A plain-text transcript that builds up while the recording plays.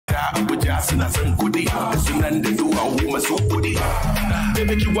Abuja, Sina Sankudi, Sunanda do a woman so goody. They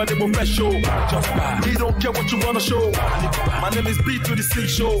make you want a professional. They don't care what you wanna show. My name is B to the C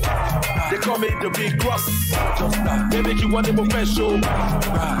show. They call me the Big Cross. They make you want a professional.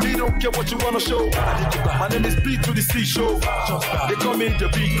 They don't care what you wanna show. My name is B to the C show. They call me the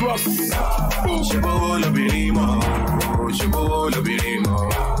Big Cross. Shibola Birimo, Shibola Birimo,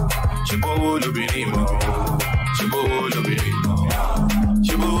 Shibola Birimo, Shibola Birimo,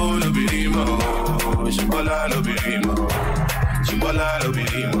 Shibola Birimo, Shibola Birimo, Shibola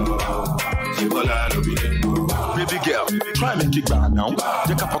Birimo. Baby girl, try and kick back now.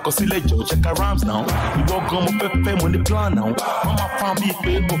 Check out Poco Silejo, check out rhymes now. You don't come up with fame when they plan now. Mama found me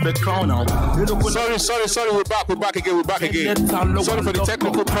pay for the crown now. Sorry, we're back again. Sorry for the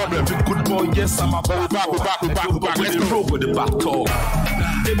technical problem. Good boy, yes, I'm a we're back. Let's go with the back talk.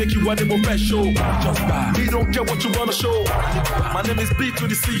 They make you want a professional. They don't care what you wanna show. My name is B to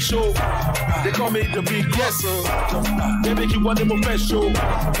the C show. They call me the Big Yes. They make you want a professional.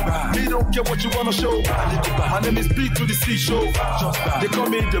 They don't care what you wanna show. My name is B to the C show. They call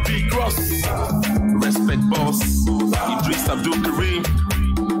me the Big Cross. Respect boss. Idris Abdul Kareem.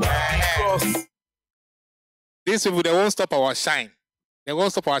 Cross. These people, they won't stop our shine.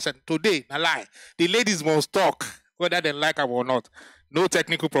 Today, a lie. The ladies must talk, whether they like them or not. No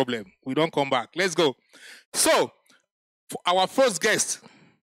technical problem. We don't come back. Let's go. So, for our first guest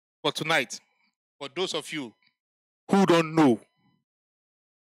for tonight, for those of you who don't know,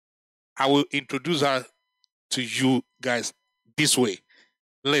 I will introduce her to you guys this way.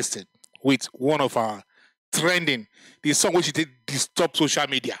 Listen, with one of our trending, the song which did disturb social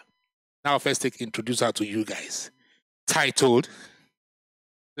media. Now first introduce her to you guys. Titled,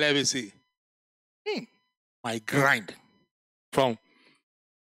 let me see, My Grind, from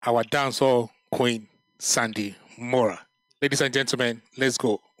our dancehall queen, Sandy Mora. Ladies and gentlemen, let's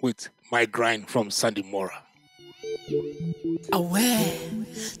go with My Grind from Sandy Mora. Away,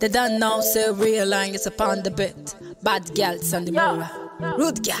 they don't know, say real line is upon the bit. Bad girl, Sandy Mora.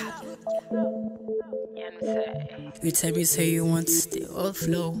 Rude girl. You tell me, say you want the old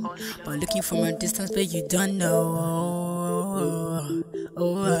flow, but looking from a distance, but you don't know.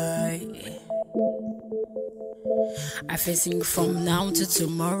 I feel sing from now to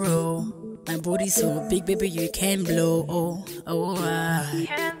tomorrow. My body's so big, baby, you can blow.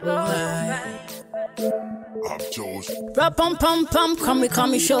 Rap pum pum pum, call me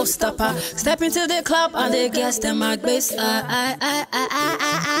showstopper. Step into the club and they guess them my bass.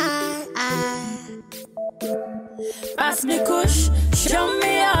 Pass me kush, show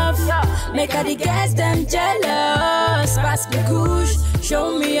me off. Make all the guys them jealous. Pass me kush,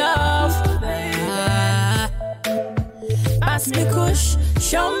 show me off. Pass me kush,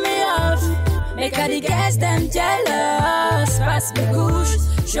 show me off. Make all the guys them jealous. Pass me kush,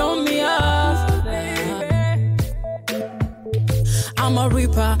 show me off. I'm a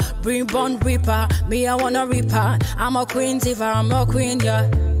reaper, bring born reaper. Me, I wanna reaper. I'm a queen, if I'm a queen, yeah.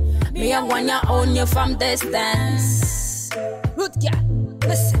 Me, I wanna own you from distance. Good girl,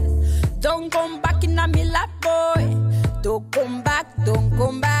 listen. Don't come back in a me lap, boy. Don't come back. Don't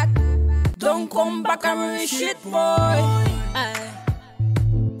come back and ruin shit, boy.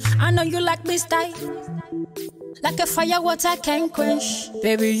 I know you like me style. Like a fire, what I can quench.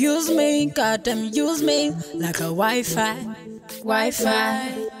 Baby, use me, goddamn, use me. Like a Wi-Fi.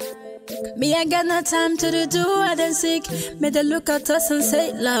 Me, I got no time to do I didn't seek. Me, they look at us and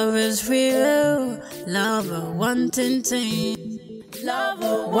say, love is real. Love a wanting thing.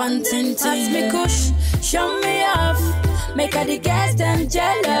 Pass me kush, show me off. Make all the guys them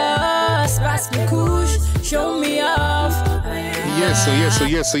jealous. Pass me kush, show me off. Yes,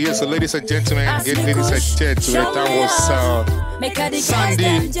 so ladies and gentlemen, that was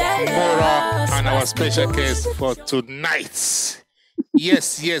Sandy Mora and our special guest for tonight.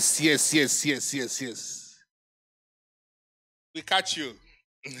 Yes. We catch you.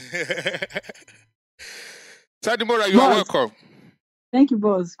 Sandy Mora, you are welcome. Thank you,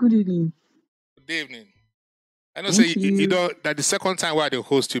 boss. Good evening. Good evening. I know, say you know that the second time why they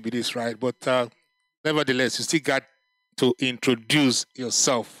host you be this, right? But nevertheless, you still got to introduce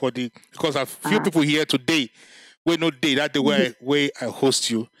yourself because a few people here today, we know that the way I host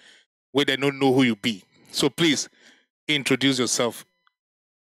you, where they don't know who you be. So please introduce yourself.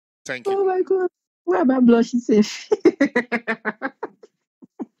 Thank you. Oh my God, why am I blushing safe?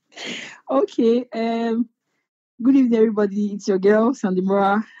 Okay. Good evening, everybody. It's your girl Sandy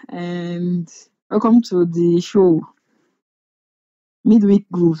Mora, and welcome to the show, Midweek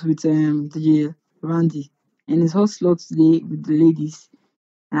Grooves with DJ Randy. And it's hot slot today with the ladies.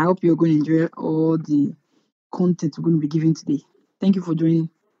 And I hope you're going to enjoy all the content we're going to be giving today. Thank you for joining.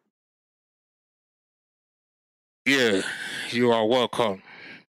 Yeah, you are welcome,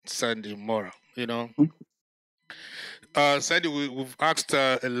 Sandy Mora. You know, Sandy, we've asked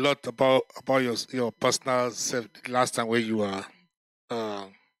a lot about your personal self last time when you were uh,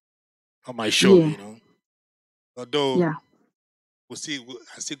 on my show. Yeah, You know, although yeah. I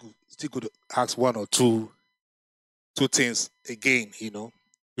still could ask one or two things again. You know,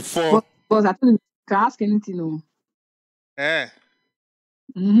 before. But I think you can ask anything. No. Eh.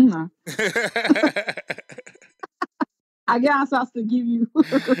 Nah. I get answers to give you.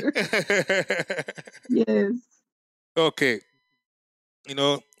 Yes. Okay. You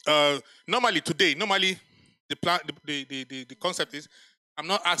know, normally the plan, the concept is I'm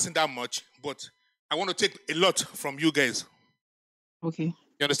not asking that much, but I want to take a lot from you guys. Okay.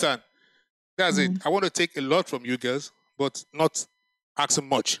 You understand? That's it. I want to take a lot from you guys, but not asking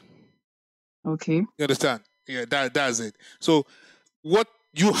much. Okay. You understand? Yeah, that's it. So what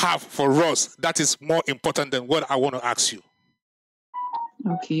you have for us, that is more important than what I want to ask you.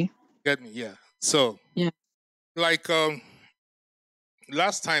 Okay. Get me? Yeah. So Yeah. like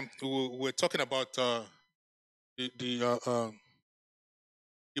last time we were talking about the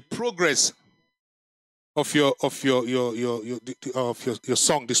progress of your your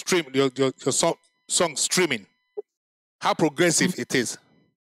song, the stream, your song streaming, how progressive it is.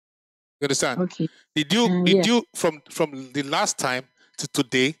 You understand? Okay. Did Yeah. you from the last time to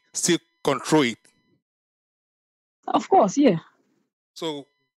today still control it? Of course. Yeah. So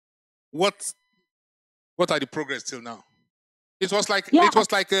what are the progress till now? It was like Yeah.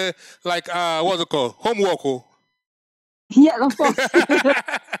 what's it called? Homework. Oh. Yeah. Of course.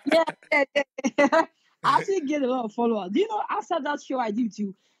 Yeah. I actually get a lot of followers. Do you know, after that show I did with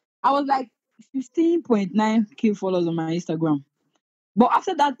you, I was like 15.9K followers on my Instagram. But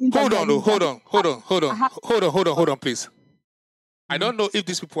after that interview, hold on, please. I don't know if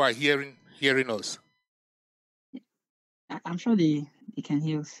these people are hearing us. I'm sure they can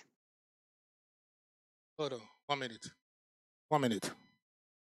hear us. Hold on, 1 minute. 1 minute.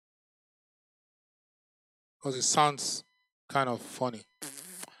 Because it sounds kind of funny.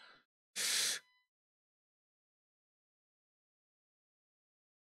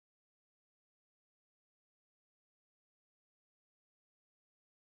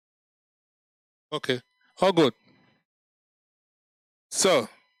 Okay, all good. So,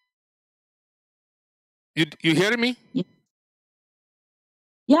 you hearing me?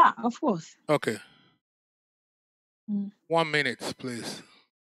 Yeah, of course. Okay. 1 minute, please.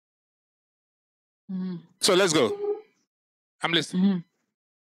 So let's go. I'm listening.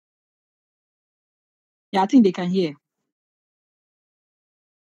 Yeah, I think they can hear.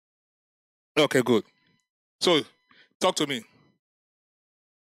 Okay, good. So, talk to me.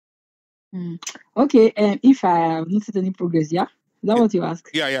 Okay, if I have noticed any progress, yeah? Is that what you ask?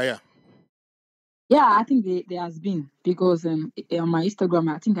 Yeah. Yeah, I think there has been, because on my Instagram,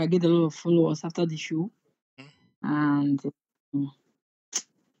 I think I get a lot of followers after the show. And I'm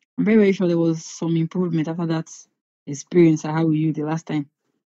very, very sure there was some improvement after that experience I had with you the last time.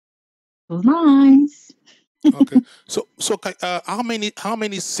 It was nice. Okay. So how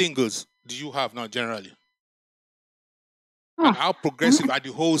many singles do you have now generally? And how progressive are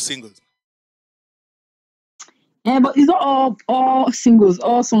the whole singles? Yeah, but it's not all singles,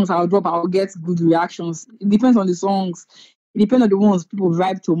 all songs I'll drop, I'll get good reactions. It depends on the songs. It depends on the ones people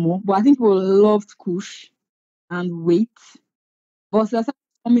vibe to more. But I think people loved Kush and Wait. But since I started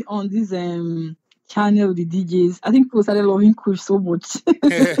coming on this channel, the DJs, I think people started loving Kush so much.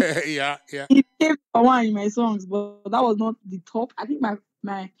 Yeah. It came for one in my songs, but that was not the top. I think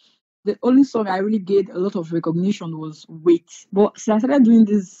the only song I really get a lot of recognition was Wait. But since I started doing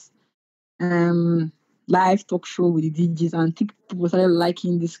this live talk show with the DJs, and I think people started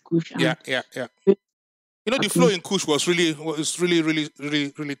liking this Kush. Yeah. You know, the flow in Kush was really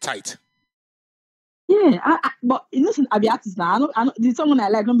tight. Yeah, but you know, I be artist now. I know the song I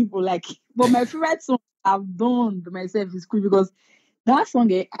like, some people like. But my favorite song I've done myself is Kush, because that song,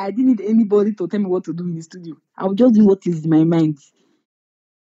 I didn't need anybody to tell me what to do in the studio. I was just doing what is in my mind.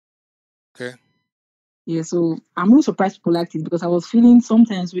 Okay. Yeah, so I'm not surprised people liked it, because I was feeling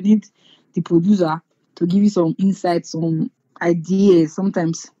sometimes we need the producer to give you some insights, some ideas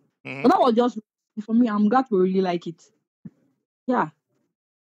sometimes. But that was just for me. I'm glad we really like it. Yeah.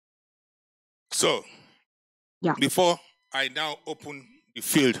 So, yeah. Before I now open the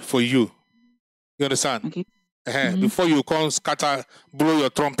field for you, you understand? Okay. Before you come scatter, blow your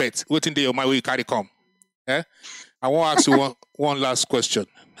trumpet, waiting there, my way you carry come. I want to ask you one last question.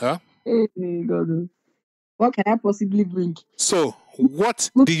 Huh? Hey, God. What can I possibly bring? So,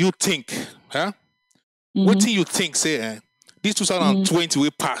 what do you think? Huh? What do you think, say, this 2020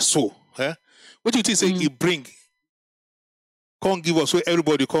 will pass so? What do you think, say, it bring can't give us where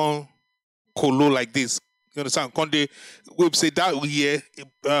everybody can't colo like this. You understand? Can't they we say that year,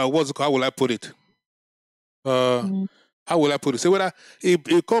 what's it called? How will I put it? How will I put it? Say whether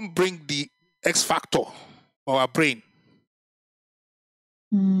it can't bring the X factor of our brain.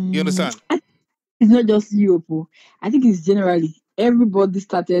 You understand? It's not just Europe. I think it's generally everybody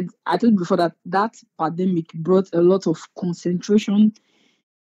started. I told you before that pandemic brought a lot of concentration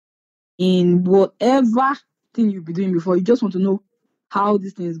in whatever thing you've been doing before. You just want to know how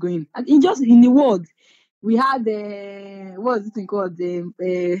this thing is going. And in the world, we had what's this thing called? What's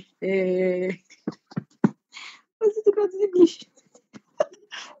it called in English?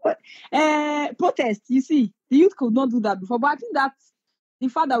 Protest. You see, the youth could not do that before, but I think that the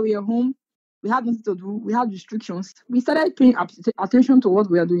fact that we are home, we had nothing to do, we had restrictions. We started paying attention to what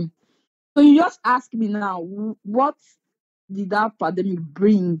we are doing. So you just ask me now, what did that pandemic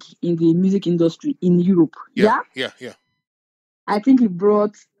bring in the music industry in Europe? Yeah. I think it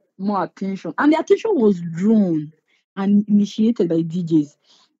brought more attention, and the attention was drawn and initiated by DJs.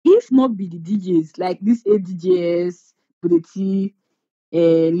 If not be the DJs, like this ADJs, Budeti,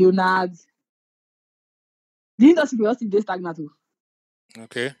 Leonard, the industry will still stay stagnant.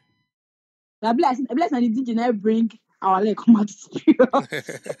 Okay. I bless and the DJ now bring our leg come out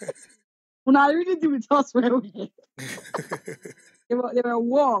serious. When I really do with us where we there were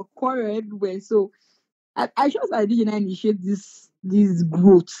war, quarrel everywhere. So I just I DJ now initiate this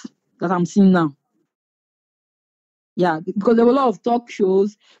growth that I'm seeing now. Yeah, because there were a lot of talk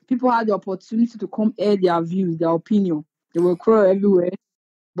shows. People had the opportunity to come air their views, their opinion. There were quarrel everywhere.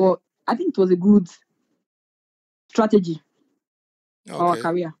 But I think it was a good strategy for our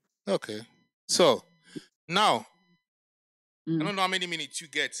career. Okay. So now I don't know how many minutes you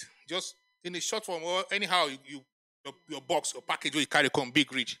get. Just in the short form, or anyhow, your box or package where you carry come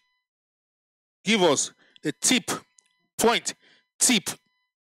big reach. Give us the tip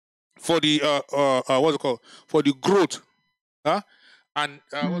for the what's it called? For the growth. Huh? And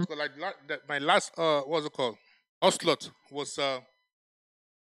what's it called? Like my last what's it called? Ocelot was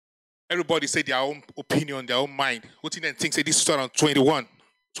everybody said their own opinion, their own mind. What you then think say this is 2021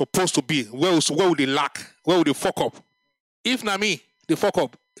 supposed to be? Where would they lack? Where would they fuck up? If not me, they fuck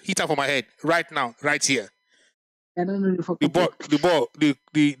up. Hit up on my head right now, right here. I don't know the fuck up.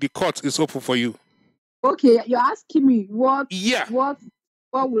 The court is open for you. Okay, you're asking me what? Yeah. What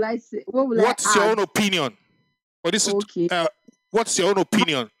will I say? What's your own opinion? Well, this okay. is what's your own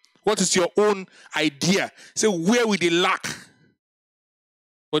opinion? What is your own idea? Say where will they lack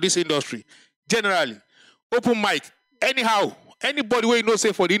for this industry? Generally, open mic. Anyhow, anybody where you know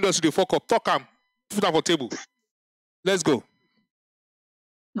say for the industry they fuck up, talk them, put up on table. Let's go.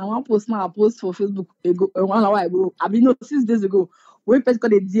 Now I post for Facebook 1 hour ago. I mean, no, 6 days ago. When person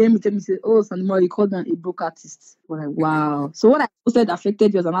got a DM, tell me say, "Oh, Sandima, you called me a broke artist." I'm like, wow. So what I posted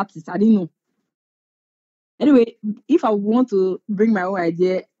affected you as an artist. I didn't know. Anyway, if I want to bring my own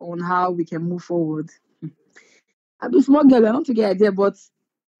idea on how we can move forward, I'll be small girl. I want to get idea, but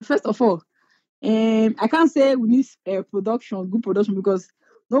first of all, I can't say we need good production, because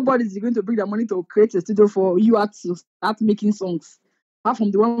nobody's going to bring the money to create a studio for you to start making songs, apart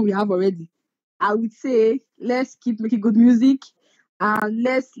from the one we have already. I would say let's keep making good music, and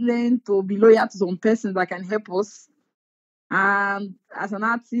let's learn to be loyal to some persons that can help us. And as an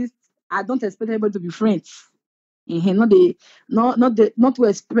artist, I don't expect everybody to be friends. Not to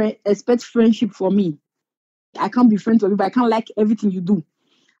expect friendship for me. I can't be friends with you, but I can't like everything you do.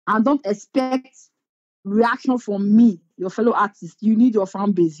 And don't expect reaction from me, your fellow artist. You need your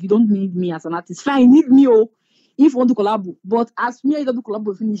fan base. You don't need me as an artist. Fine, you need me if you want to collab. But as me, I don't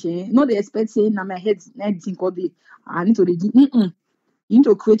collab finish. Not they expect saying na my head, anything called I need to You need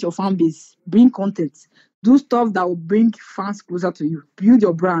to create your fan base, bring content, do stuff that will bring fans closer to you, build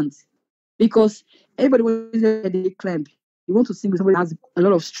your brand. Because everybody wants to climb. You want to sing with somebody that has a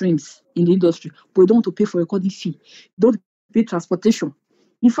lot of streams in the industry, but you don't want to pay for a recording fee. You don't pay transportation.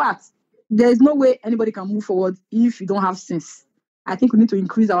 In fact, there is no way anybody can move forward if you don't have sense. I think we need to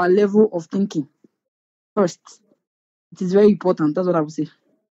increase our level of thinking first. It is very important. That's what I would say.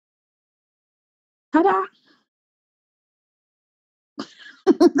 Ta-da!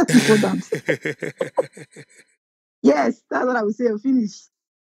 That's important. Yes, that's what I would say. Finish.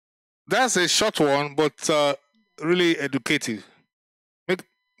 That's a short one, but really educative. Make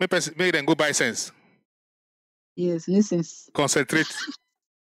them go by sense. Yes, in sense. Concentrate.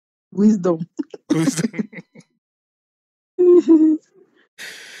 Wisdom.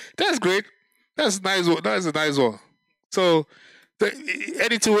 That's great. That's nice. That's a nice one. So,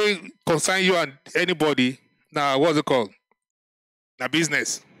 anything will concern you and anybody. Now, what's it called? Now,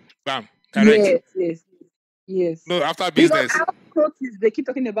 business. Bam. Direct. Yes. Yes. No, after Because business. I noticed they keep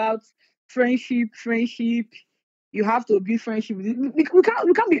talking about friendship. You have to build friendship. We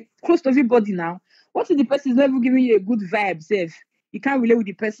can't be close to everybody now. What if the person is not even giving you a good vibe, safe? You can't relate with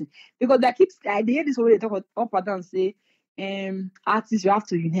the person. Because they hear this way they talk up and down say, artists, you have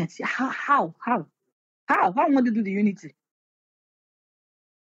to unite. How am I to do the unity?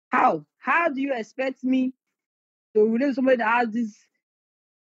 How do you expect me to relate with somebody that has this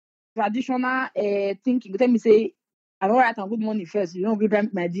traditional thinking? You tell me say, I don't write on good money first, you don't give them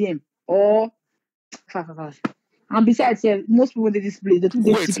my DM. Or and besides, most people they display they too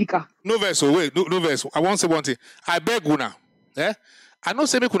Wait, typical. no verse. Wait, no verse. I want to say one thing. I beg una. I know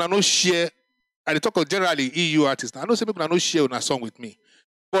say make una no share. I talk of generally EU artists. I know say make una no share on a song with me.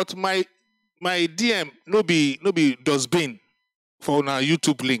 But my DM no be dustbin for on our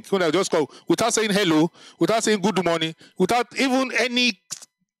YouTube link. When I just call without saying hello, without saying good morning, without even any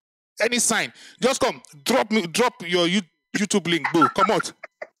sign. Just come, drop your YouTube link, boo. Come out.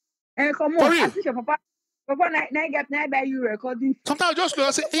 Come on, I think your papa now by you recording. Sometimes I just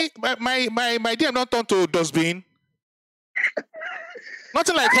say, hey, my DM not turn to dustbin.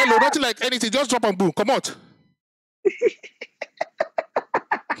 Nothing like hello, nothing like anything. Just drop and boom, come out.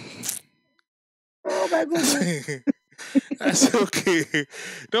 Oh my goodness. That's okay.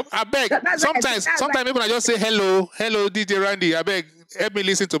 No, I beg. Sometimes even I just say hello, DJ Randy. I beg, help me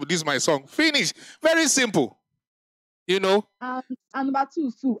listen to this my song. Finish. Very simple. You know. And number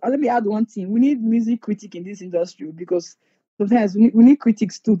two, let me add one thing. We need music critic in this industry because sometimes we need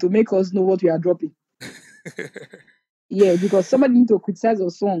critics too to make us know what we are dropping. Yeah, because somebody need to criticize a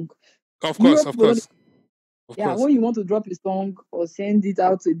song. Of course. When you want to drop a song or send it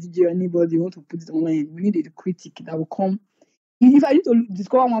out to a DJ or anybody, you want to put it online, we need a critic that will come. If I need to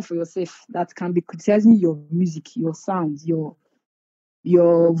discover one for yourself that can be criticizing your music, your sound, your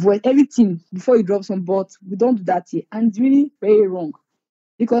voice, everything before you drop some, but we don't do that here. And it's really very wrong.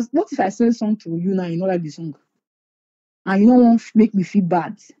 Because what if I send a song to you now, you don't like the song? And you don't want to make me feel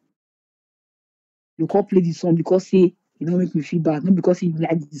bad. You can't play the song because say you don't make me feel bad, not because you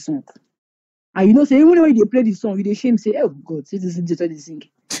like the song. And you know, say even when you play the song, you shame say, oh God, this is the sing.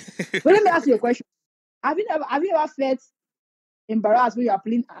 But let me ask you a question. Have you ever felt embarrassed when you are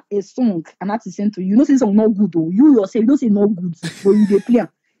playing a song and artist sent to you? You know, say song not good though. You yourself, you don't say not good, but you they play.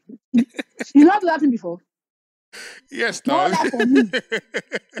 You not do that thing before? Yes, no. Like for me.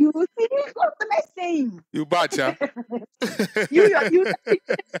 You see, what am I saying? You betcha. you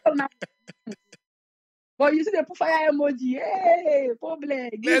But you see the fire emoji. Hey, problem.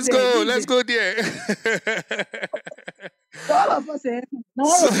 Let's go there. So all of us,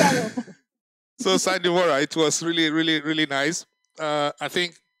 So Sandy Mora, it was really, really, really nice. I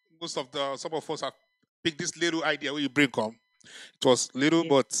think some of us have picked this little idea where you bring come. It was little,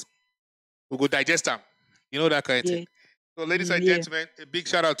 but we go digest them. You know that kind of thing. So, ladies and gentlemen, a big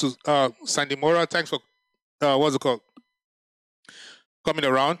shout out to Sandy Mora. Thanks for what's it called? Coming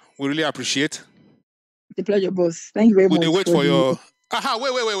around. We really appreciate. The pleasure, boss. Thank you very much. We wait for your. Wait.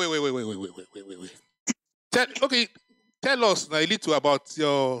 Tell us a little about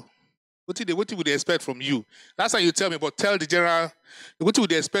your. What would they expect from you? That's how you tell me, but tell the general. What would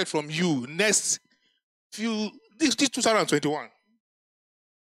they expect from you next this 2021?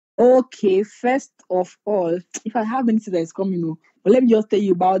 Okay, first of all, if I have anything that is coming, but let me just tell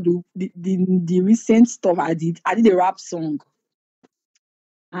you about the recent stuff I did. I did a rap song,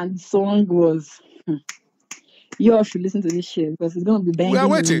 and the song was. You all should listen to this shit because it's gonna be banging. We are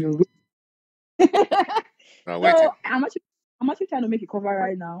waiting. So I'm actually trying to make a cover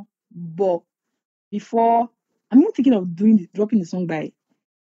right now, but before I'm even thinking of dropping the song by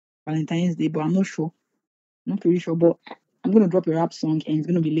Valentine's Day, but I'm not sure. I'm not pretty sure, but I'm gonna drop a rap song and it's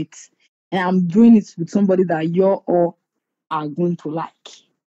gonna be late. And I'm doing it with somebody that you all are going to like.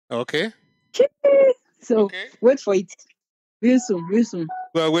 Okay. So wait for it. Real soon.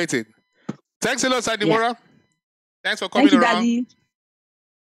 We are waiting. Thanks a lot, Sandy Mora. Thanks for coming around. Thank you, Daddy.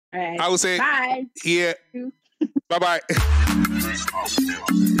 All right. I will say bye. Yeah. Bye-bye.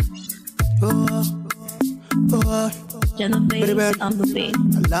 Genovese on the beat.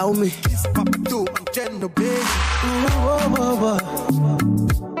 Allow me.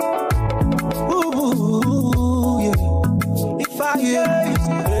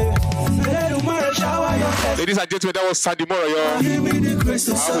 Ladies and gentlemen, that was Sandy Mora, y'all. We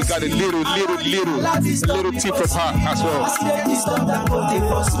got a little tip from her as well.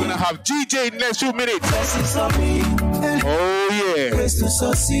 We're gonna have GJ in the next few minutes. Oh yeah.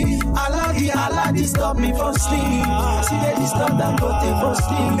 Allah stop me from sleep. See they stop that body from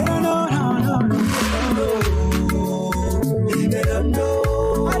sleep. They don't know.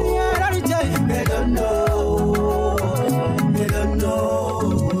 They don't know.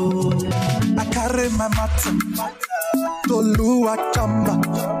 my matter. Toluwa chamba.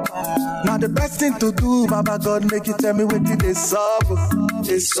 Now the best thing to do, Baba God, make you tell me what did they solve.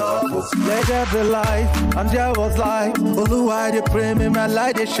 Let there be light, and there was light. Oluwa, they pray me, my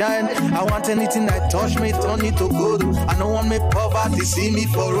light they shine. I want anything that touch me, turn it to good. I don't want me poverty, see me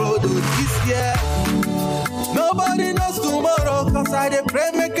for road. This year, nobody knows tomorrow, cause I dey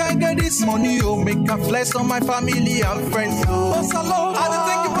pray make I get this money, oh, make a flex on my family and friends, oh. I dey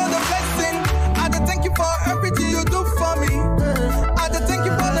thank you for the blessing, I dey thank you for everything you do for me, I dey thank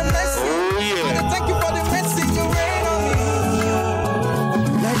you for the blessing, I dey thank you for the mercy you rain on me.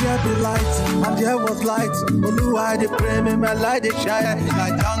 Let there be light, and there was light. Oluwa, I dey pray me, my light dey shine.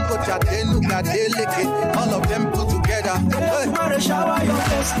 Like Dango, Chadenu, Gadeleke, all of them put together. Tomorrow shower your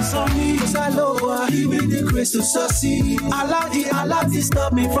blessings on me. Salowa, give me the grace to succeed. Allow the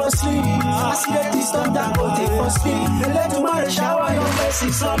stop me from sleep. I see the disturb that go take for sleep. Let tomorrow shower your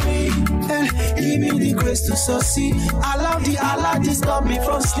blessings on me. And give me the grace to succeed. Allow the stop me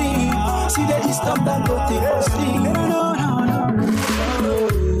from sleep. See the disturb that go take for sleep.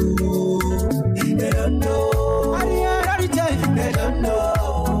 They don't know.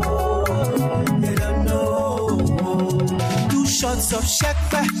 Shots of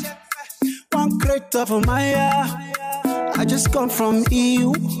shepherd, one crate of Maya. I just come from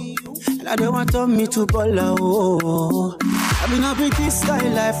EU, and I don't want me to ball out. I've been up with this guy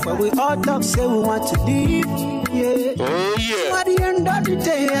life where we all talk, say we want to live. Yeah. Oh, yeah. At the end of the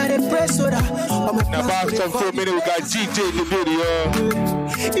day, I dey pray so that now, about some 4 minutes, we got GJ in the video.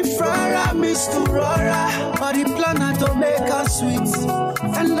 If Rara miss to Rora, but the plan to make us sweet.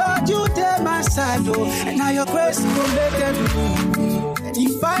 And Lord, you take my side, oh, and now your grace will make everything.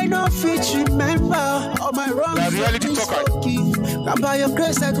 If I don't fit, remember all my wrongs. Reality talker. And by your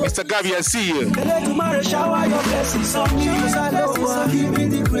grace, I go. Mr. Gavi, I see you. Let tomorrow shower your blessings on me. Give me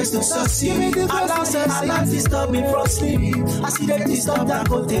the grace to succeed. Allah says, stop me from sleep. I see that this stop that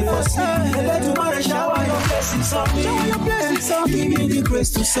go take for sleep. Let tomorrow shower your blessings on me. Give me the grace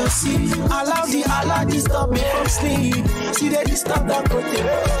to succeed. Allow the stop me from sleep. See that this stop that go take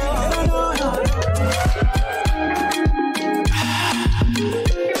for sleep.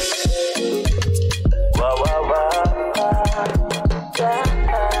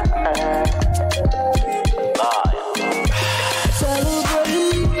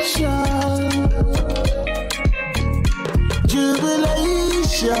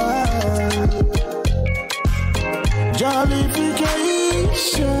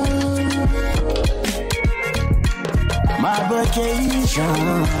 Jollification, my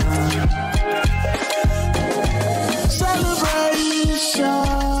vacation, celebration,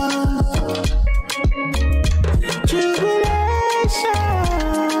 jubilation,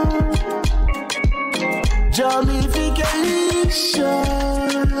 jollification,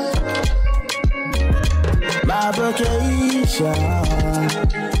 my vacation.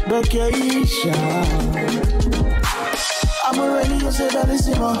 I'm already you say that it's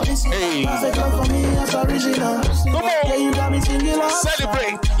enough. Hey. Perfect love for me, that's original. Come on. Yeah, you got me singing love.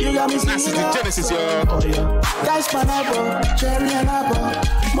 Celebrate. You got me singing This is the love. Genesis, yo. Oh, yeah. Guys, pineapple, cherry and apple.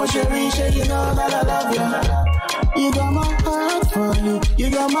 Mosheri, shaking all that I love you. You got my heart for you. You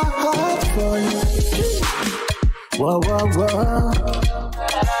got my heart for you. Whoa, whoa, whoa.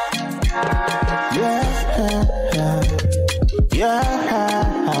 Yeah,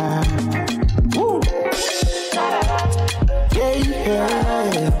 yeah. Woo. Yeah.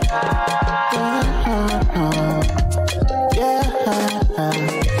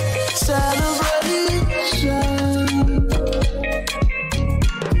 Celebration,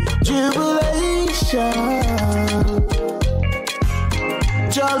 jubilation,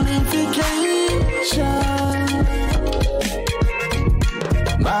 jollification,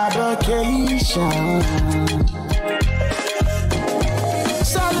 my vacation.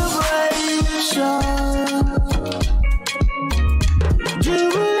 Celebration,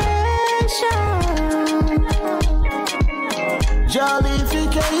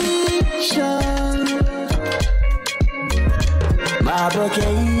 jollification, my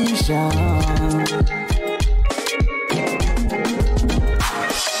vacation.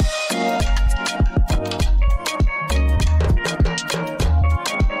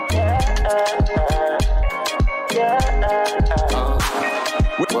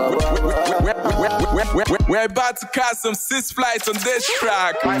 We're about to cast some 6 flights on this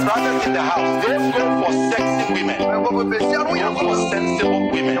track. My brothers in the house, they go for sexy women. We are for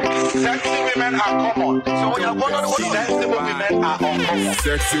sensible women. Sexy women are common. Sensible women are uncommon.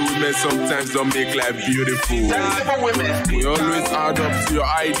 Sexy women sometimes don't make life beautiful. Sensible women. We always add up to your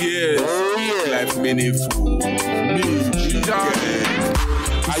ideas. Make life meaningful. Me, darling.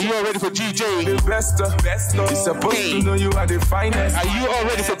 Are you all ready for GJ? The best. You're supposed to know you are the finest. Are you all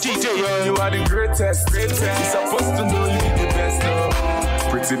ready for GJ, yo? You are the greatest. You're supposed to know you the best.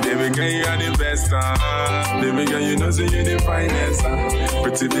 Pretty baby girl, you are the best. Baby girl, you know so you the finest.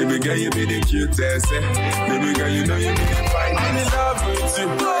 Pretty baby girl, you be the cutest. Baby girl, you know you be the finest. I'm in love with you.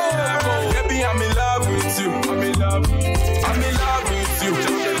 Baby, I'm in love with you. I'm in love with you.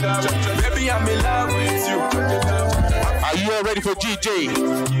 Baby, I'm in love with you. Are you all ready for GJ?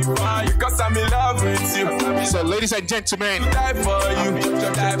 Because I'm in love with you. So, ladies and gentlemen, Die for you.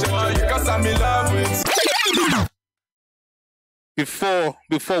 Because I'm in love with you. Before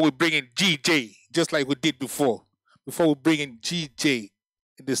we bring in GJ, just like we did before we bring in GJ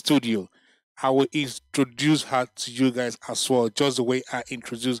in the studio, I will introduce her to you guys as well, just the way I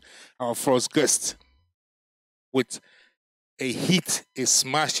introduced our first guest with a hit, a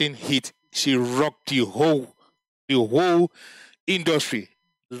smashing hit. She rocked the whole industry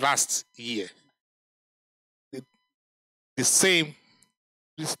last year. With this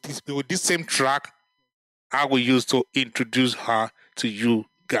same track, I will use to introduce her to you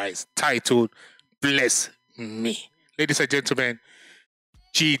guys, titled Bless Me. Ladies and gentlemen,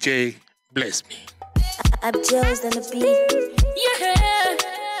 GJ, Bless Me. I'm jealous than the beat. Yeah.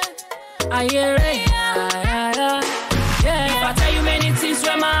 If I tell you many things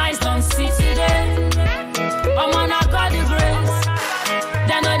where my eyes don't see today, I'm on I got the grace.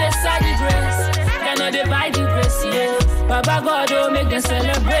 They know they side the grace. They know they buy the grace, yeah. Baba God, oh, make them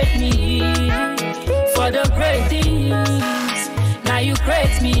celebrate me for the great things. Now you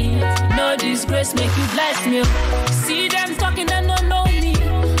create me. No disgrace, make you bless me. See them talking, they don't know me.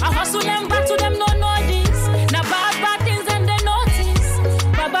 I hustle them back to them, don't know this. Now bad things and they notice.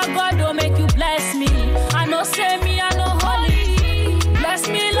 Baba God, don't make you bless me. I know say me, I know holy. Bless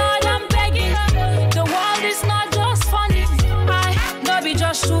me, Lord, I'm begging. The world is not just funny. I don't be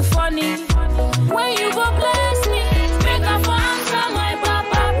just too funny. When you go bless me, make a for answer my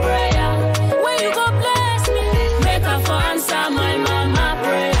papa prayer. When you go bless me, make a for answer my mama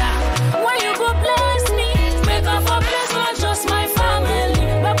prayer. When you go bless me, make a for bless not just my family.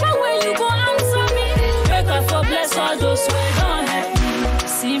 Papa, when you go answer me, make a for bless all those who don't help me.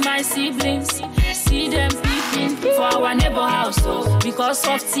 See my siblings, see them peeping for our neighbor house, oh, because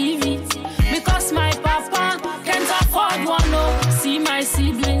of TV. Because my papa can't afford one, oh. See my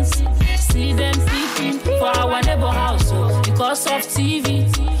siblings, see them peeping for our neighbor house, oh, because of TV.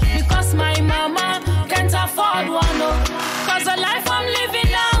 Because my mama can't afford one, oh. Cause the life I'm living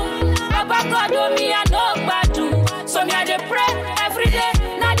now, Baba God, oh, me I know badu. So me I dey pray every day.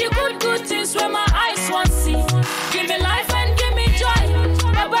 Now the good things where my eyes want see. Give me life and give me joy.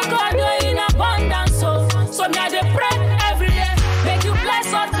 Baba God, oh, in abundance, so me I dey pray every day. Make you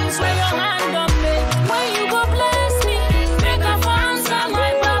bless all things where your hand on me. When you go bless me, make a for answer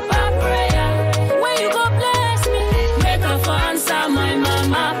my papa prayer. When you go bless me, make a for answer my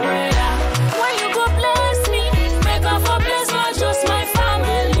mama prayer. When you go bless me, make a for bless not just my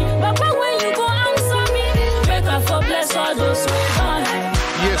family. Papa, when you go answer me, make a for bless all those who don't have.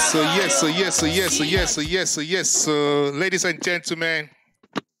 Yes, so, ladies and gentlemen,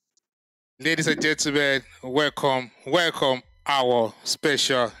 welcome our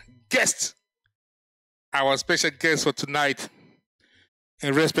special guest for tonight,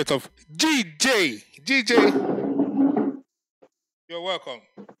 in respect of GJ. GJ, you're welcome.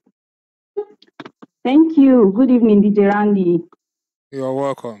 Thank you. Good evening, DJ Randy. You're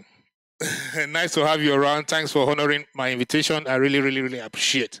welcome. Nice to have you around. Thanks for honoring my invitation. I really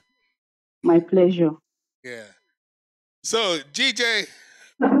appreciate. My pleasure. Yeah. So, GJ,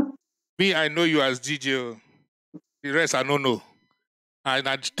 me, I know you as DJ. The rest, I don't know. And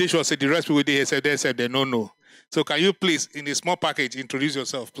they should say the rest people they said they don't know. So, can you please, in a small package, introduce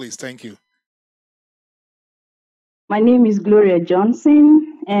yourself, please? Thank you. My name is Gloria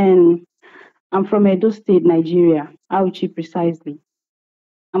Johnson, and I'm from Edo State, Nigeria, Auchi precisely.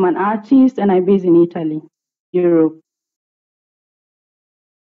 I'm an artist, and I'm based in Italy, Europe.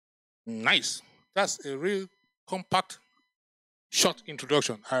 Nice. That's a real compact, short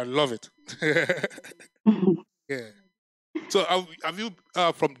introduction. I love it. Yeah. So, have you,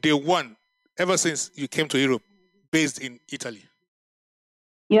 from day one, ever since you came to Europe, based in Italy?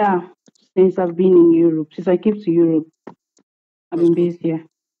 Yeah, since I've been in Europe, since I came to Europe, I've been based here.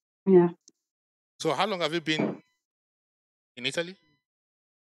 Yeah. So, how long have you been in Italy?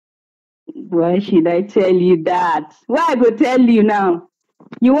 Why should I tell you that? Why I go tell you now?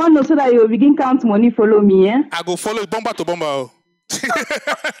 You want to know so that you will begin count money, follow me, eh? I go follow bomba to bomba.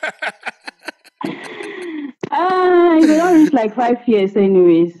 It will not reach like 5 years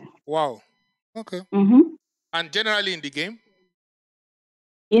anyways. Wow. Okay. Mm-hmm. And generally in the game?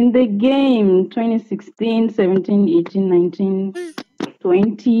 In the game 2016, 17, 18, 19,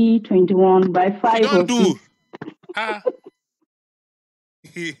 20, 21, by You 5 or don't do. 6. Ah.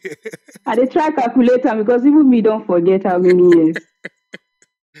 I dey try calculator because even me don't forget how many years.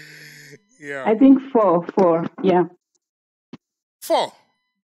 Yeah. I think 4. Yeah. 4.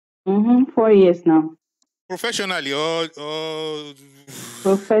 4 years now. Professionally or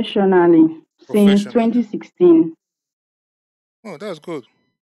Professionally since Professionally. 2016. Oh, that's good.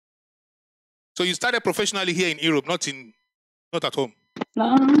 So you started professionally here in Europe, not at home.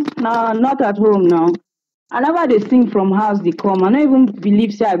 No, not at home now. I never dey sing from house they come. I don't even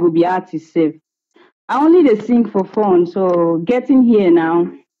believe say I go be artist sef. I only dey sing for fun. So getting here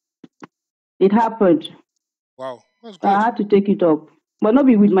now, it happened. Wow, that's So I good. had to take it up. But not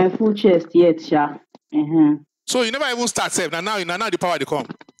be with my full chest yet, sha. So you never even start sef. Now the power they come.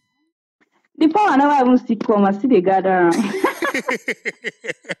 The power never even still come. I still dey gather am.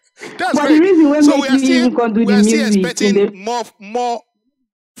 That's But great. the reason wey So make me even come do the music expecting in the more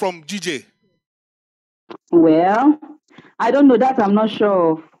from GJ. well, I don't know that. I'm not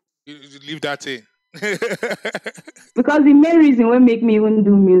sure of. You leave that in. Because the main reason wey make me even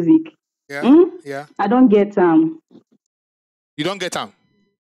do music, Yeah. I don't get You don't get them.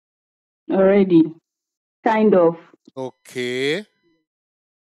 already. Kind of. Okay.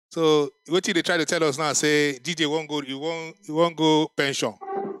 So what did they try to tell us now? Say DJ won't go. You won't go pension.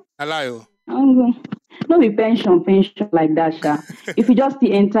 Allow. No be pension like that, sha. If you just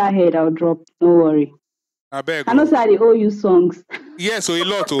the enter head, I'll drop. No worry. I beg. I know say I dey owe you songs. Yes, so a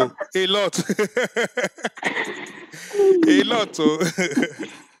lot, oh, a lot, a lot, oh.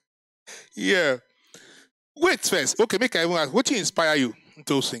 Yeah. Wait first. Okay, make I even ask. What inspire you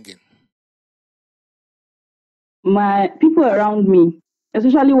into singing? My people around me,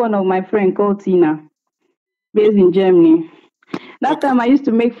 especially one of my friends called Tina, based in Germany. That time I used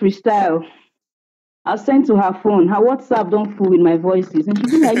to make freestyle. I sent to her phone. Her WhatsApp don't full with my voices. And she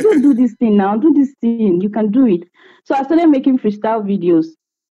be like, you do this thing now, do this thing. You can do it. So I started making freestyle videos,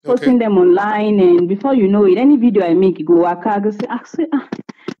 posting them online. And before you know it, any video I make, it go work. I go say,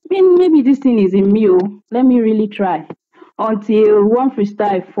 maybe this thing is in me. Oh. Let me really try. Until one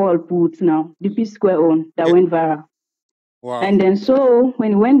freestyle fall put now, the P Square on that went viral. Wow. And then so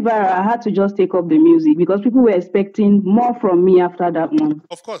when it went viral, I had to just take up the music because people were expecting more from me after that one.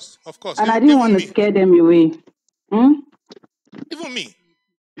 Of course. And I didn't want to scare them away. Even me.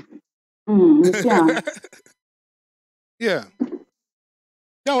 Yeah. Yeah.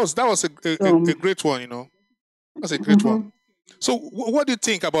 That was a great one, you know. That's a great one. So what do you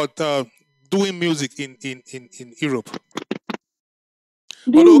think about doing music in Europe?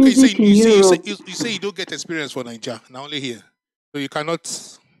 Although, okay, you say you don't get experience for Nigeria, now only here. So you cannot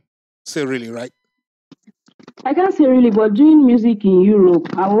say really, right? I can't say really, but doing music in Europe,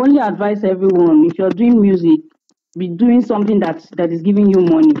 I will only advise everyone, if you're doing music, be doing something that is giving you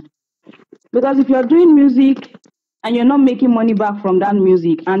money. Because if you're doing music and you're not making money back from that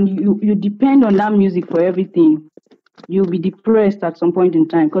music and you depend on that music for everything, you'll be depressed at some point in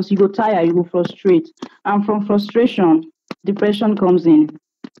time because you go tired, you go frustrate. And from frustration, depression comes in.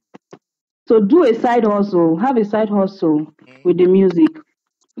 So do a side hustle, have a side hustle with the music.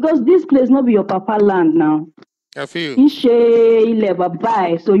 Because this place not be your papa land now. I feel you.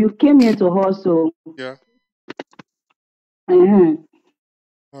 So you came here to hustle. Yeah. All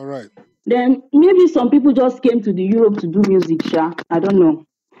right. Then maybe some people just came to the Europe to do music, sha. I don't know.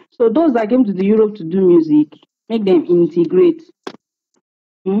 So those that came to the Europe to do music, make them integrate.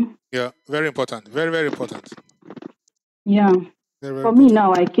 Yeah, very important. Very, very important. Yeah. Very, very For me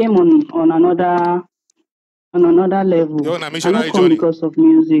now, I came on another level. You're on a I missionary not come journey. because of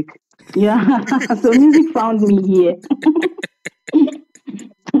music. Yeah. So music found me here.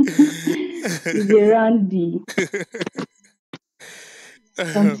 It's a Randy.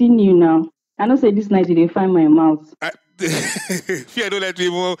 Continue now. I know say this night they find my mouth. Fear don't let me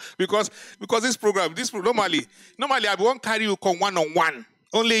move because this program normally I won't carry you come one-on-one.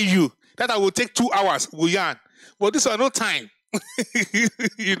 Only you. That I will take 2 hours, we yarn. But this is no time.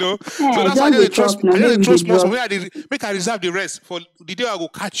 You know. Yeah, So that's why I just trust most. Make I reserve the rest for the day I go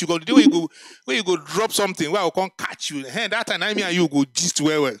catch you. The day where you go drop something where I will catch you. Hey, that time I mean you go gist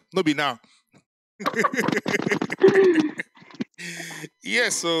well. No be now.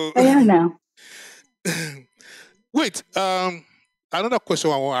 Yes, so yeah, now. Wait, another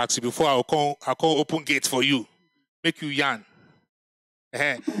question I want to ask you before I'll call open gate for you. Make you yarn.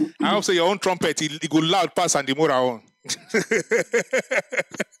 I hope say your own trumpet, it go loud pass and the more on.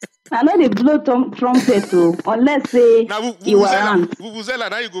 I know they blow trumpet too, unless say you aren't. Vuvuzela,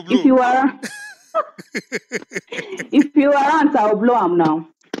 now you go blow. If you aren't, I'll blow them now.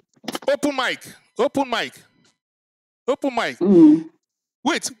 Open mic. Open mic. Open mic.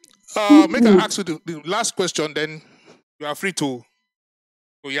 Wait. Make I ask you the last question, then you are free to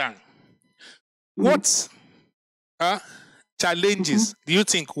yarn. What challenges do you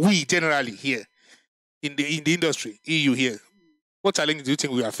think we generally here in the industry, EU here, what challenges do you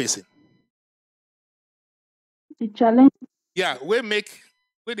think we are facing? The challenge. Yeah, where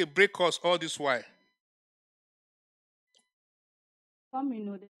they break us all this while.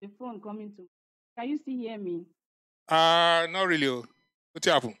 The phone coming to. Can you still hear me? Not really. What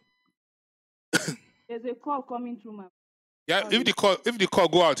happened? There's a call coming through my. Yeah, if the call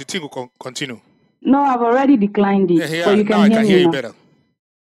go out, the thing will continue. No, I've already declined it. Yeah, so you now I can hear you now. better.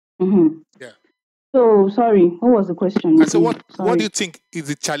 Yeah. So sorry, what was the question? I said, what do you think is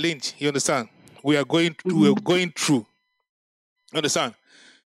the challenge? You understand? We are going through. You understand?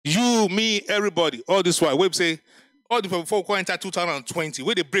 You, me, everybody, all this while. We say all the before we enter 2020,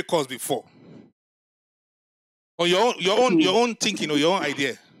 where they break us before. Or your own thinking or your own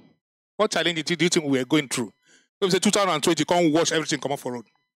idea. What challenge do you think we are going through? We say 2020, can't watch everything come up for road.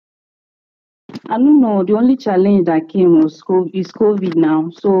 I don't know. The only challenge that came was COVID now.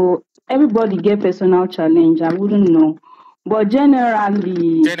 So everybody get personal challenge. I wouldn't know. But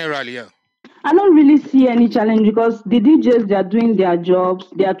generally, yeah. I don't really see any challenge because the DJs, they are doing their jobs.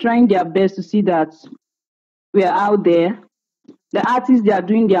 They are trying their best to see that we are out there. The artists, they are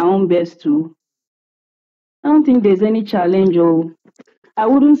doing their own best too. I don't think there's any challenge. Or I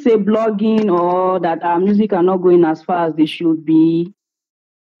wouldn't say blogging or that our music are not going as far as they should be.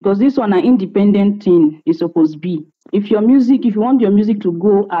 Because this one an independent thing is supposed to be. If you want your music to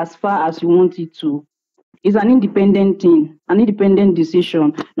go as far as you want it to, it's an independent thing, an independent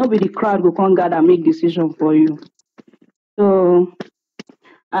decision. Nobody the crowd will come gather and make decision for you. So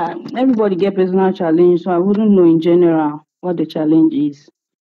everybody get personal challenge, so I wouldn't know in general what the challenge is.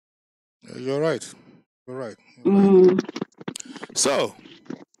 You're right. So,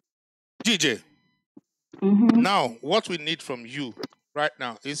 GJ, now what we need from you right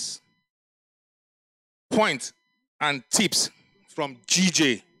now is points and tips from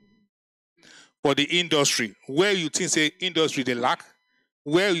GJ for the industry. Where you think say industry they lack,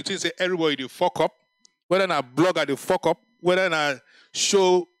 where you think say everybody they fuck up, whether not blogger they fuck up, whether not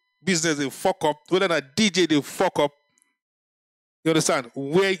show business they fuck up, whether not DJ they fuck up. You understand?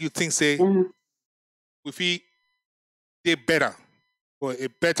 Where you think say we feel they better for a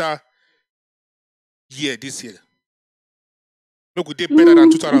better year this year. Look, we did better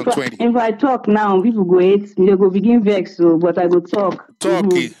than 2020. If I talk now, people go hate me, they go begin vex, but I go talk.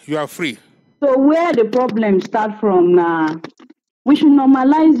 You are free. So where the problem start from now? We should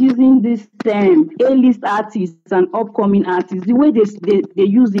normalize using this term, A-list artists and upcoming artists, the way they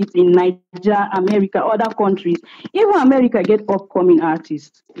use it in Nigeria, America, other countries. Even America get upcoming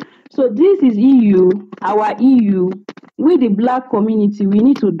artists. So this is EU, our EU. We, the Black community, we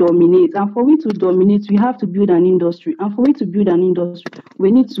need to dominate. And for we to dominate, we have to build an industry. And for we to build an industry,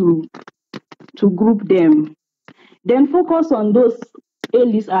 we need to group them. Then focus on those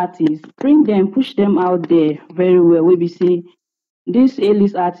A-list artists, bring them, push them out there very well. We be say, these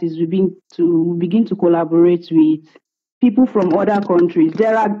A-list artists will begin to collaborate with people from other countries.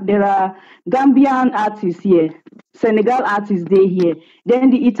 There are Gambian artists here, Senegal artists they here.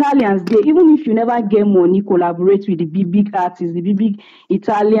 Then the Italians they, even if you never get money, collaborate with the big artists, the big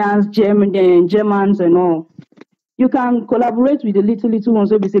Italians, Germans and all. You can collaborate with the little ones.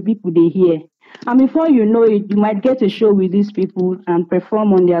 So we say people they here, and before you know it, you might get a show with these people and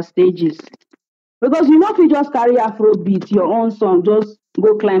perform on their stages. Because you know if you just carry Afrobeat, your own song, just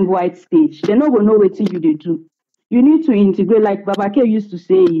go climb white stage. They not gonna know what you they do. You need to integrate, like Babake used to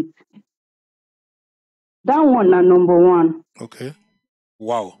say it. That one na number one. Okay.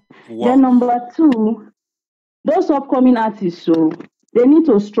 Wow. Then number two, those upcoming artists, so they need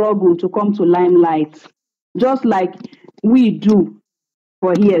to struggle to come to limelight, just like we do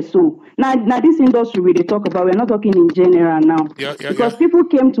for here. So now this industry we they talk about, we're not talking in general now. Because people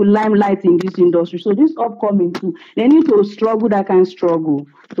came to limelight in this industry. So this upcoming too, they need to struggle that kind of struggle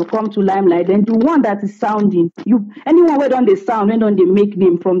to come to limelight. And the one that is sounding, anyone where don't they sound, when don't they make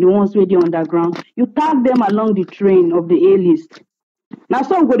them from the ones where they underground, you tag them along the train of the A-list. Now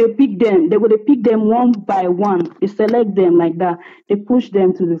some go they pick them, they go they pick them one by one, they select them like that, they push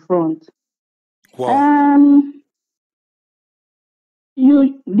them to the front. Wow.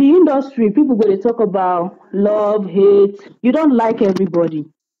 The industry, people go to talk about love, hate. You don't like everybody.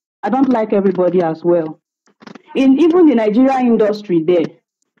 I don't like everybody as well. Even the Nigeria industry there,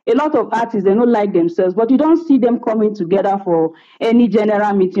 a lot of artists, they don't like themselves, but you don't see them coming together for any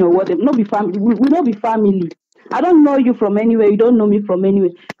general meeting or whatever. Not be family. We not be family. I don't know you from anywhere. You don't know me from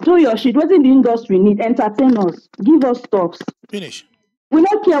anywhere. Do your shit. What in the industry need? Entertain us. Give us stuffs. Finish. We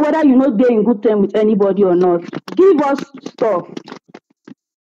don't care whether you know they're in good term with anybody or not. Give us stuff.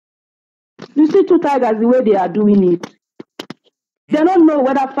 You see two tigers the way they are doing it. They don't know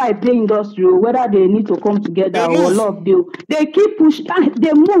whether fight the industry or whether they need to come together or love. They keep pushing.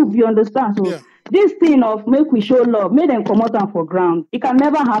 They move. You understand? So this thing of make we show love, make them come out and for ground. It can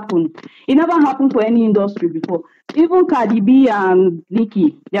never happen. It never happened for any industry before. Even Cardi B and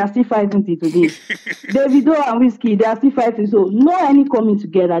Nicki, they are still fighting till today. Davido and Whiskey, they are still fighting. So no any coming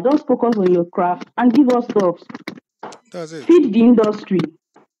together. Just focus on your craft and give us stuff. That's it. Feed the industry.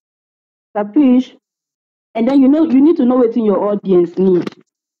 Capish? And then you need to know what in your audience need.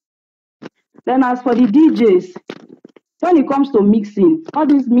 Then as for the DJs, when it comes to mixing, all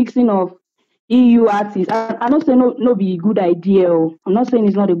this mixing of EU artists, I'm not saying no be a good idea. I'm not saying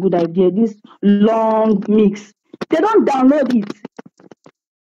it's not a good idea. This long mix, they don't download it.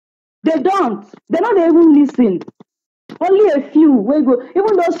 They don't even listen. Only a few will go.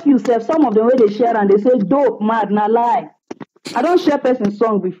 Even those few self, some of them where they share and they say dope, mad, na lie. I don't share person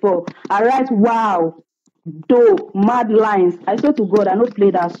song before. I write wow, dope, mad lines. I swear to God, I don't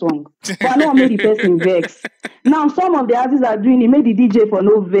play that song. But I know I made the person vex. Now some of the artists are doing it, make the DJ for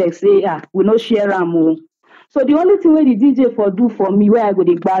no vex. Say, we no share am. So the only thing where the DJ for do for me, where I go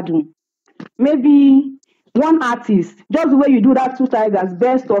the gbadun, maybe one artist, just the way you do that two tigers,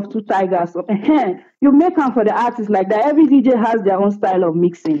 best of two tigers. You make them for the artist like that. Every DJ has their own style of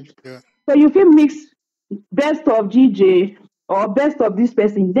mixing. Yeah. So you can mix best of DJ or best of this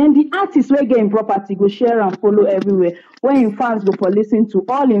person, then the artist will get in property, go share and follow everywhere. When in fans go for listen to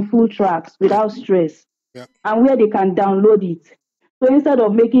all in full tracks without stress. Yeah. And where they can download it. So instead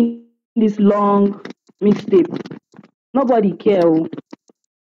of making this long mixtape, nobody care.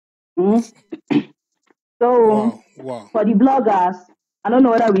 So wow. For the bloggers, I don't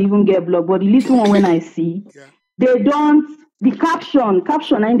know whether we even get blog, but the little one when I see, they don't, the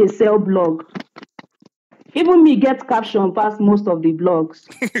caption and they sell blog. Even me get caption past most of the blogs.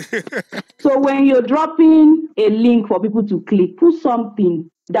 So when you're dropping a link for people to click, put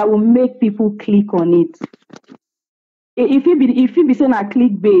something that will make people click on it. If you be saying a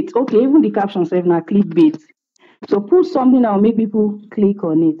clickbait, okay, even the caption says na clickbait. So put something that will make people click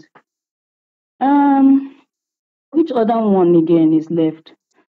on it. Which other one again is left?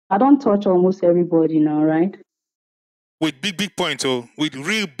 I don't touch almost everybody now, right? With big point, with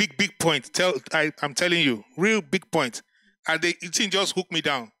real big point. I'm telling you, real big point. And it just hook me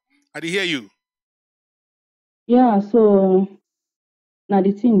down. I hear you. Yeah, so now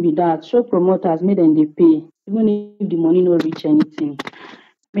the thing be that show promoters made them they pay, even if the money no reach anything.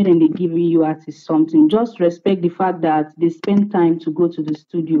 Made them they give you artists something. Just respect the fact that they spend time to go to the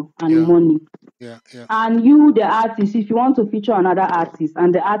studio and money. Yeah. And you, the artist, if you want to feature another artist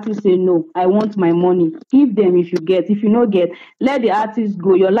and the artist say, no, I want my money, give them if you get. If you not get, let the artist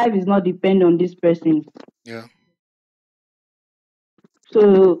go. Your life is not dependent on this person. Yeah.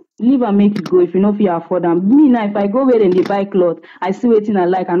 So leave and make it go if you know if you afford them. Me now, if I go where they buy clothes, I see waiting I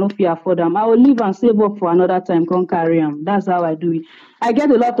like, I know if you afford them. I will leave and save up for another time, can't carry them. That's how I do it. I get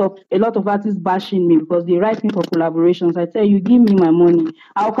a lot of artists bashing me because they write me for collaborations. I tell you, give me my money.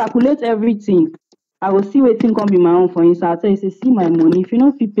 I'll calculate everything. I will see waiting come be my own for instance. I'll tell you, say, see my money. If you know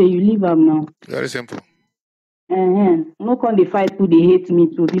if you pay, you leave them now. Very simple. No can they fight who they hate me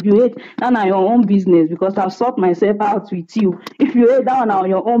too. If you hate, that's your own business because I've sort myself out with you. If you hate down on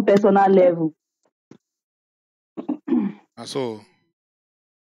your own personal level. So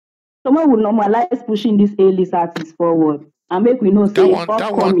someone would normalize pushing this A-list artist forward and make we know say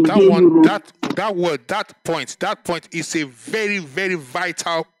that point is a very, very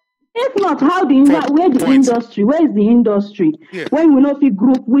vital. If not, where is the industry? Yeah. When we know the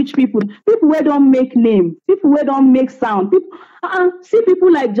group, which people where don't make name, people where don't make sound, people see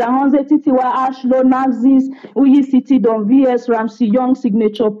people like Jahonze, Titiwa, Ashlo, Nazis, Uyi City, Don VS, Ramsey, Young,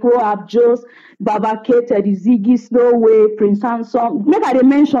 Signature Pro, Abjos, Baba K, Teddy Ziggy, Snowway, Prince Hanson. Make I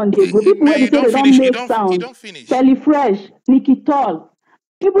mention the group. People where they say they don't make sound. Kelly Fresh, Nikki Tall.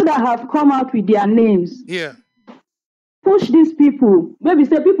 People that have come out with their names. Yeah. Push these people. Maybe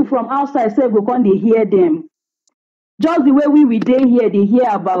say people from outside say go come they hear them. Just the way we dey here, they hear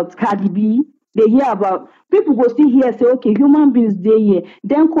about Cardi B. They hear about people go still here say okay, human beings dey here.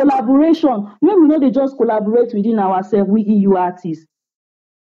 Then collaboration. Maybe we know they just collaborate within ourselves. We EU artists.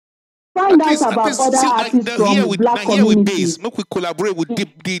 Find out about other artists from black communities. Make we collaborate with the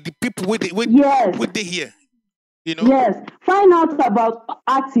people with they here. You know. Yes. Find out about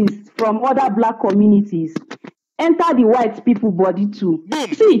artists from other black communities. enter the white people body too.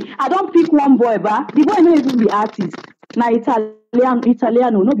 Boom. See, I don't pick one boy, but the boy no even be artist. Now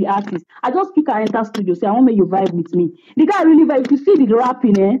Italiano, no be artist. I just pick and enter studio, say I want make you vibe with me. The guy really vibe. If you see the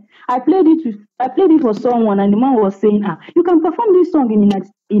rapping, I played it for someone, and the man was saying, you can perform this song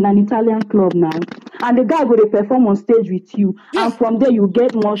in an Italian club now. And the guy go to perform on stage with you, and from there you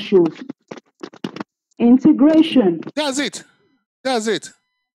get more shows. Integration. That's it.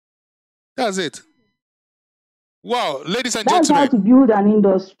 Wow, ladies and That's gentlemen. how to build an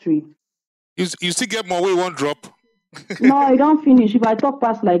industry. You still get more way one drop. No, I don't finish. If I talk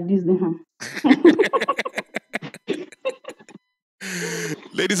past like this,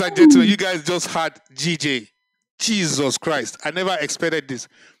 Ladies and gentlemen, you guys just had GJ. Jesus Christ. I never expected this.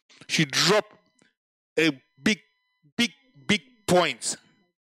 She dropped a big point.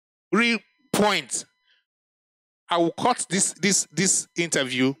 Real point. I will cut this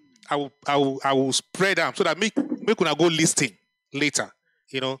interview. I will spread them so that make una go listing later.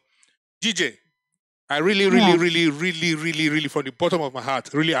 GJ, I really from the bottom of my heart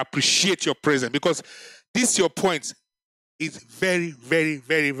really appreciate your presence, because this your point is very, very,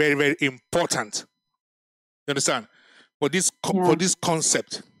 very, very, very important. You understand? For this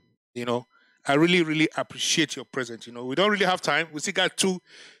concept, I really appreciate your presence. We don't really have time. We still got two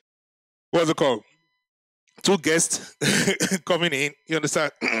guests coming in. You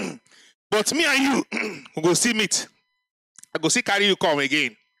understand? But me and you, we go see meet. I go see carry you come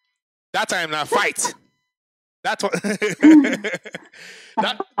again. That time now fight. That time.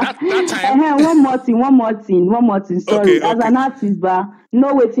 One more thing. Sorry, Okay. As an artist,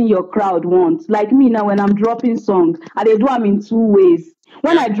 know waiting your crowd wants. Like me now, when I'm dropping songs, and they do them in two ways.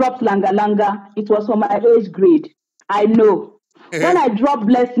 When I dropped Langa Langa, it was for my age grade. I know. When I dropped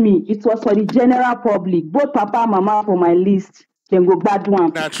Bless Me, it was for the general public. Both Papa and Mama for my list. Then go bad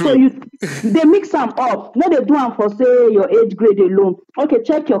one. So they mix them up. No, they do them for say your age grade alone. Okay,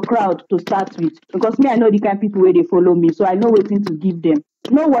 check your crowd to start with. Because me, I know the kind of people where they follow me. So I know what thing to give them.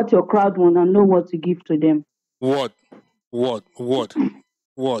 Know what your crowd want and know what to give to them. Word.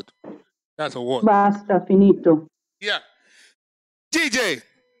 That's a word. Basta finito. Yeah. GJ,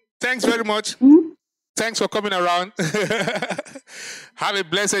 thanks very much. Thanks for coming around. Have a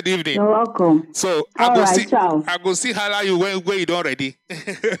blessed evening. You're welcome. So I go see how you where you don't ready.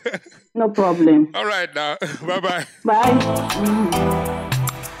 No problem. All right now. Bye-bye. Bye.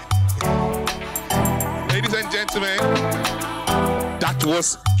 Ladies and gentlemen, that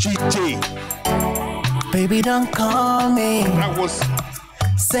was GJ. Baby, don't call me. That was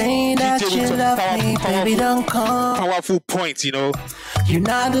saying that GJ you love me. Baby, don't call. Powerful point, You're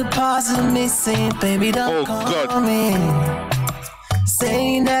not the person missing. Baby, don't call me.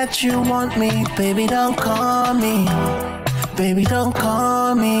 Saying that you want me. Baby, don't call me. Baby, don't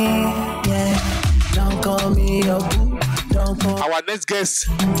call me. Yeah. Don't call me your boo. Don't call me. Our next guest.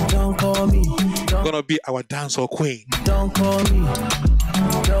 Don't call me. Gonna be our dancehall queen. Don't call me.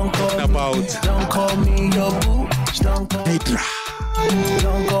 Don't call me. Don't call me your boo. Don't call me.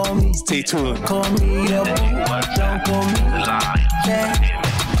 Don't call me. Stay tuned. Call me your boo. Don't call me. Yeah.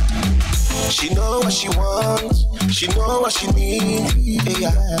 She know what she wants, she know what she needs. Yeah,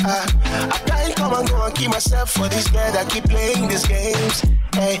 I can't come and go and keep myself for this bed. I keep playing these games.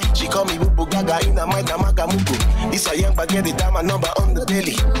 Hey, she call me Bubu Gaga in the mind Magamuku. This a young but get the time and number on the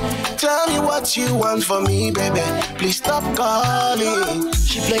daily. Tell me what you want for me, baby. Please stop calling.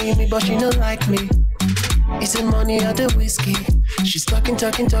 She playing me, but she don't like me. It's the money or the whiskey. She's talking,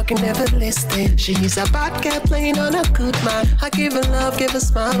 never listening. She is a bad girl playing on a good man. I give her love, give her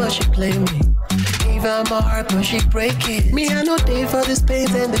smile, but she play me. Give her my heart, but she break it. Me, I no day for this pain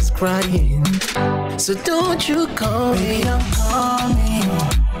and this crying. So don't you call me, don't call me.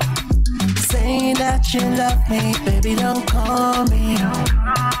 Saying that you love me, baby, don't call me.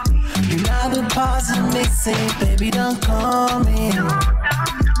 You're not the person missing, baby, don't call me.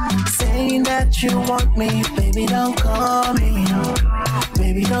 Saying that you want me, baby, don't call me.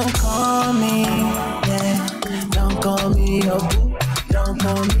 Baby, don't call me. Yeah, don't call me your boo. Don't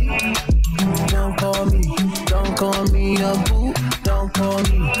call me. Don't call me. Don't call me your boo. Don't call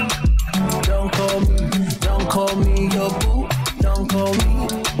me. Don't call me. Don't call me your boo. Don't call me.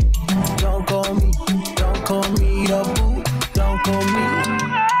 Don't call me. Don't call me your boo. Don't call me.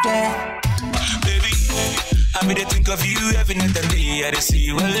 Yeah. Baby, I mean, I think of you every night and day. I see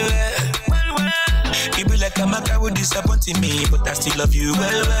you well. It be like a maca would disappointing me, but I still love you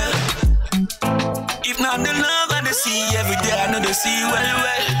well. If not the love I see every day, I know they see well.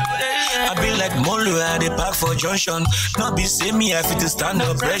 I be like Molo at the park for junction. Not be see me, I fit to stand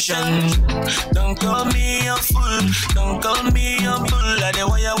oppression. Don't call me a fool, don't call me a fool. Like the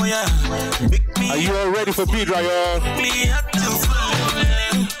wire. Are you all ready for beat, right, y'all?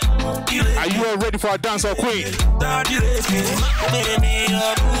 Are you all ready for a dancehall queen?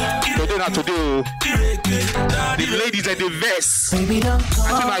 Today not today. The ladies and the vest.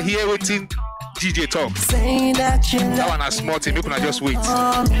 Until I hear waiting DJ talk. That one a small thing, you can just wait. You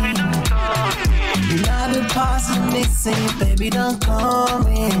love the possibly say, baby, don't call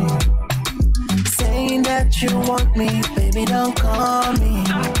me. Saying that you want me, baby, don't call me.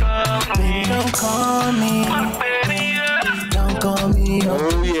 Baby, don't call me. Don't call me.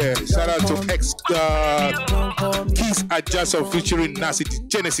 Oh yeah, shout out to X Keys Adjustor featuring Nasty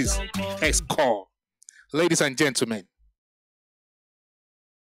Genesis X Core. Ladies and gentlemen,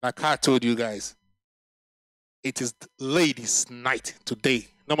 like I told you guys, it is ladies' night today.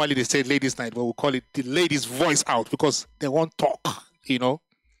 Normally they say ladies' night, but we'll call it the ladies' voice out because they won't talk, you know.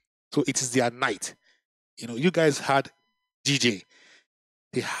 So it is their night. You know, you guys had DJ.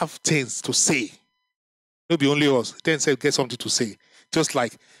 They have things to say. Maybe only us. Then say get something to say. Just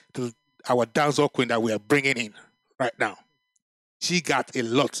like our dancehall queen that we are bringing in right now. She got a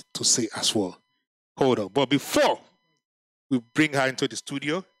lot to say as well. Hold on. But before we bring her into the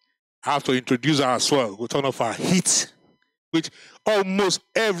studio, I have to introduce her as well with one of our hits, which almost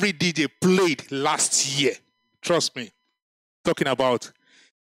every DJ played last year. Trust me. Talking about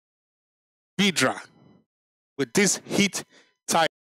Vidra with this hit